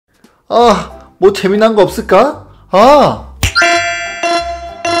뭐 재미난 거 없을까?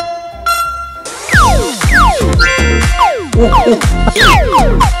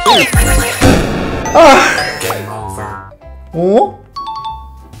 오.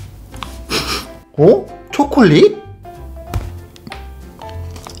 초콜릿?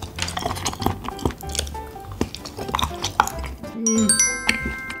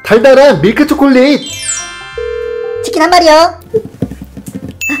 달달한 밀크 초콜릿. 치킨 한 마리요.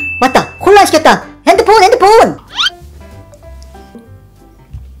 맞다, 콜라 시켰다. 핸드폰.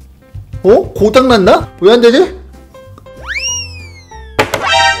 고장났나? 왜 안 되지?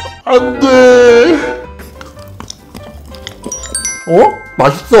 안 돼.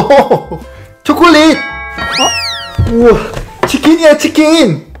 맛있어. 초콜릿. 우와, 치킨이야,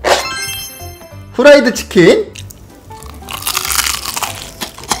 치킨. 후라이드 치킨.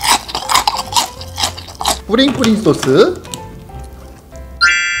 뿌링뿌링 소스.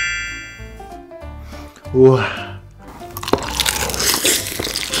 우와.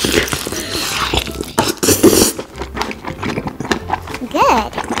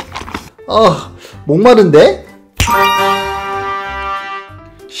 목마른데?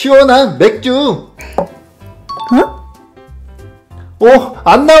 시원한 맥주.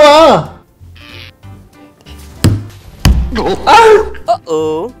 안 나와.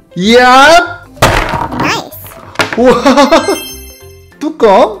 이야. 우와.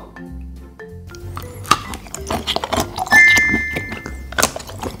 뚜껑.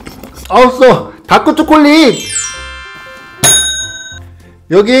 써. 다크 초콜릿.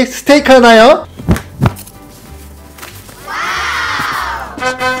 여기 스테이크 하나요?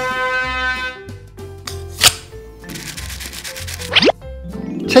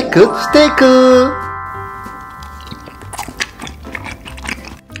 채끝스테이크.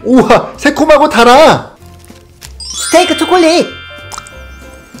 우와, 새콤하고 달아. 스테이크 초콜릿.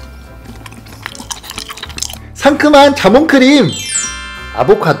 상큼한 자몽크림.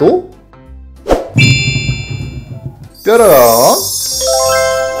 아보카도. 뾰로롱.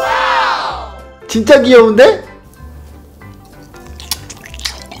 진짜 귀여운데?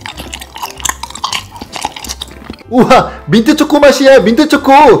 우와, 민트 초코 맛이야. 민트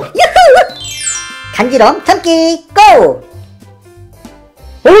초코. 유후! 간지럼 참기 고!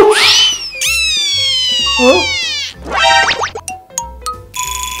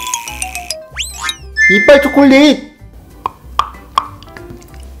 이빨 초콜릿.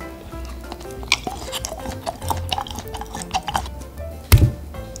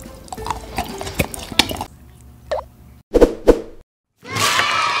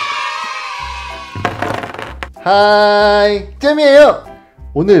 하이, 잼이에요.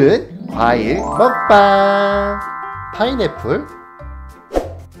 오늘은 과일 먹방. 파인애플.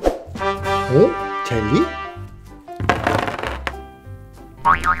 젤리?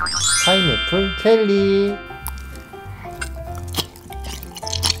 파인애플 젤리.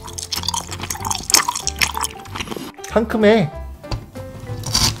 상큼해.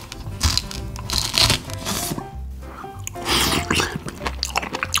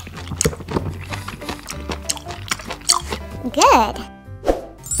 Good.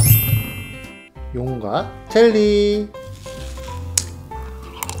 용과 젤리.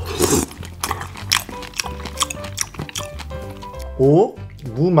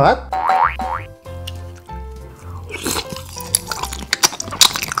 무맛.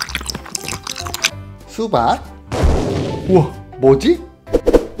 수박. 우와, 뭐지?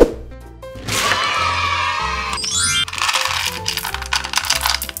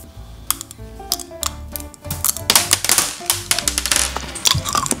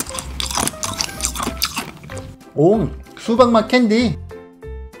 수박맛 캔디.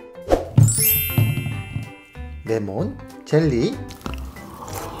 레몬 젤리.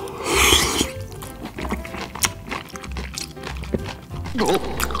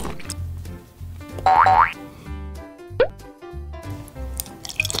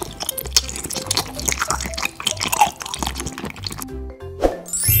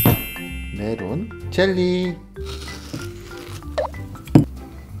 메론 젤리.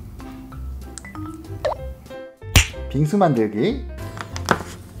 빙수 만들기.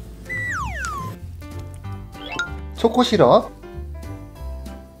 초코 시럽.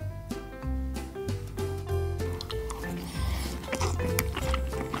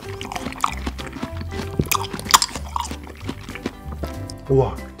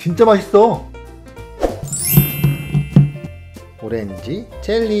 우와, 진짜 맛있어. 오렌지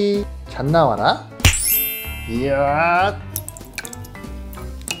젤리. 잔 나와라. 이야.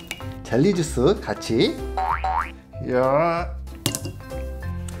 젤리 주스 같이. 이야.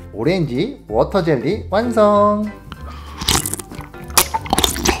 오렌지 워터 젤리 완성.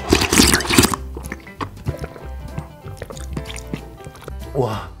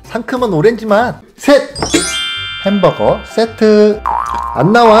 와, 상큼한 오렌지 맛. 셋! 햄버거 세트.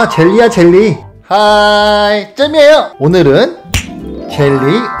 안 나와, 젤리야 젤리. 하이, 잼이에요. 오늘은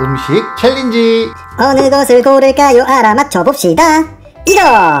젤리 음식 챌린지. 어느 것을 고를까요? 알아맞혀 봅시다. 이거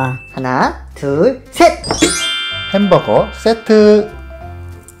하나 둘 셋. 햄버거 세트.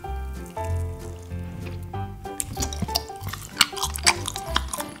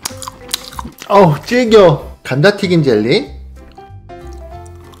 어우, 질겨. 감자튀김 젤리.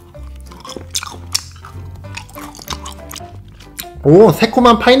 오,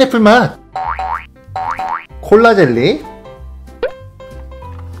 새콤한 파인애플 맛. 콜라 젤리.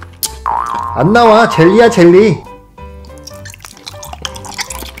 안 나와, 젤리야 젤리.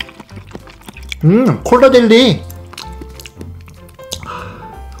 콜라 젤리.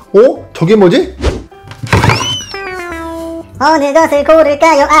 오, 저게 뭐지? 어느 것을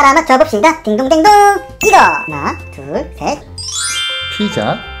고를까요? 알아맞혀 봅시다. 딩동댕동. 이거 하나 둘 셋.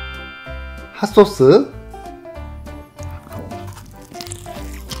 피자. 핫소스.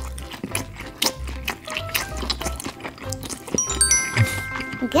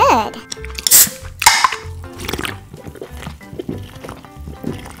 Good.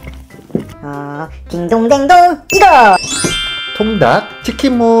 딩동댕동. 이거 통닭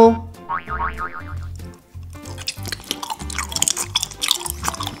치킨무.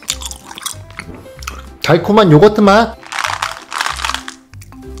 달콤한 요거트 맛.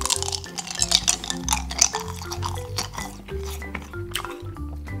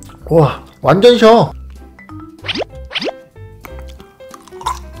 와, 완전 셔.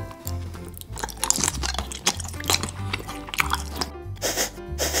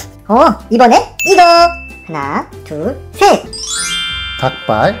 이번에 이거 하나 둘 셋.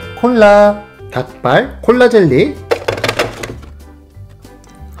 닭발 콜라. 닭발 콜라 젤리.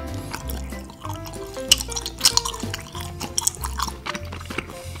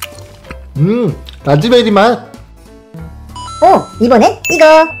 라즈베리 맛. 이번에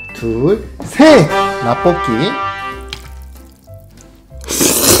이거 둘, 셋. 라볶이.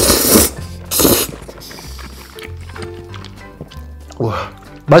 와,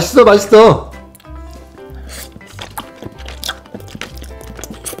 맛있어 맛있어.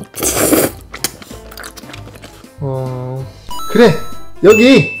 그래,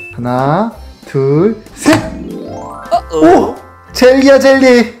 여기 하나 둘 셋. 오, 젤리야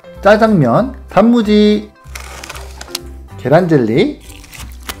젤리. 짜장면 단무지. 계란 젤리.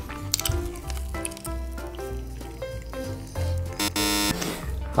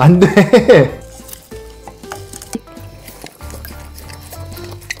 안돼.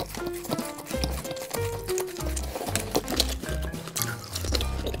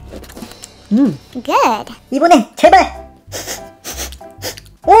 Good. 이번에 제발.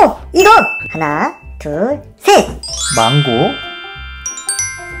 이거 하나 둘 셋. 망고.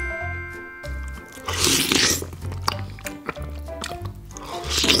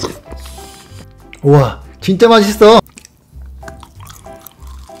 우와, 진짜 맛있어.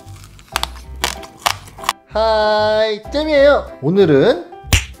 하이, 잼이에요. 오늘은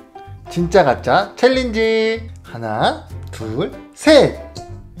진짜 가짜 챌린지. 하나 둘 셋.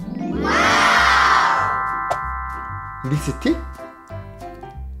 립스틱?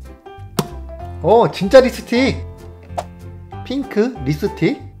 진짜 립스틱. 핑크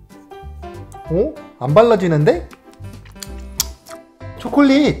립스틱. 안 발라지는데?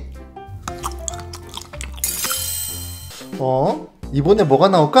 초콜릿. 이번에 뭐가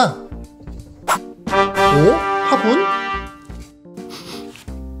나올까? 화분?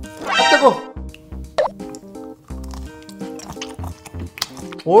 뜨거.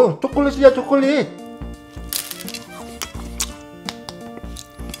 초콜릿이야 초콜릿.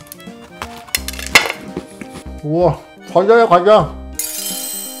 우와, 과자야 과자.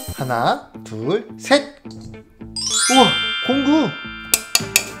 하나 둘 셋. 우와, 공구.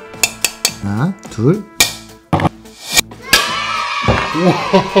 하나 둘. 우와,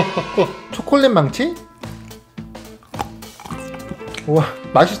 초콜릿 망치? 우와,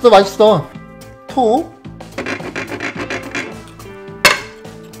 맛있어 맛있어. 토.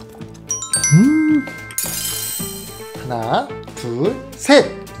 하나 둘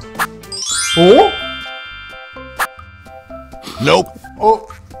셋. Nope.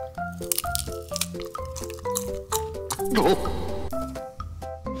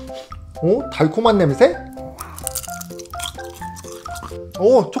 달콤한 냄새?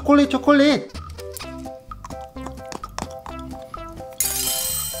 초콜릿 초콜릿.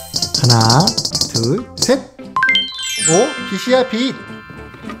 하나 둘 셋. 빛이야 빛.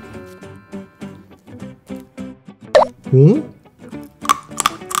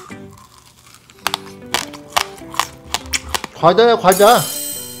 과자야, 과자.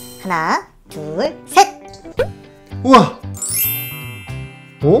 하나, 둘, 셋. 우와.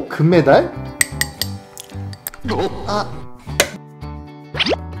 오, 금메달?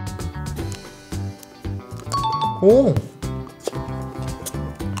 오.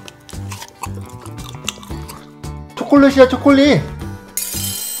 초콜릿이야, 초콜릿.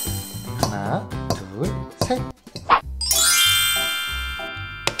 하나, 둘, 셋.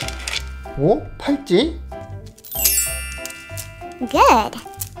 오, 팔찌. Good.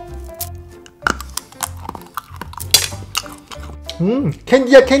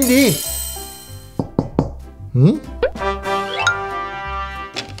 캔디야, 캔디. 응?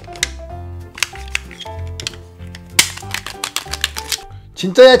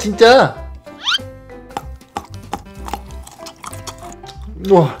 진짜야, 진짜.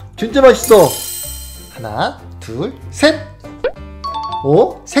 우와, 진짜 맛있어. 하나, 둘, 셋.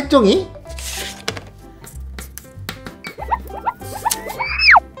 오, 색종이.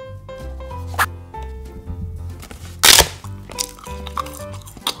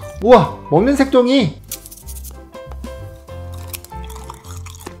 우와, 먹는 색종이.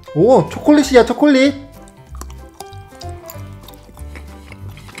 오, 초콜릿이야, 초콜릿.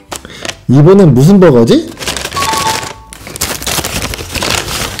 이번엔 무슨 버거지?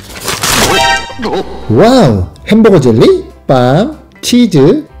 와우, 햄버거 젤리, 빵,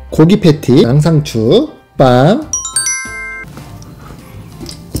 치즈, 고기 패티, 양상추, 빵.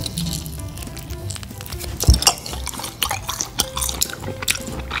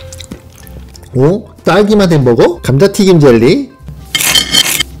 오, 딸기맛 햄버거, 감자튀김 젤리.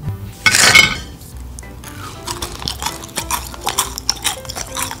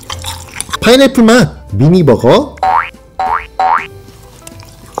 파인애플 맛 미니버거.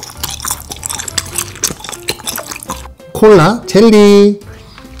 콜라 젤리.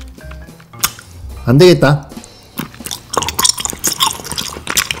 안되겠다.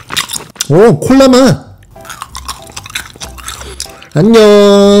 오, 콜라 맛.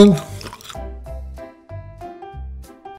 안녕.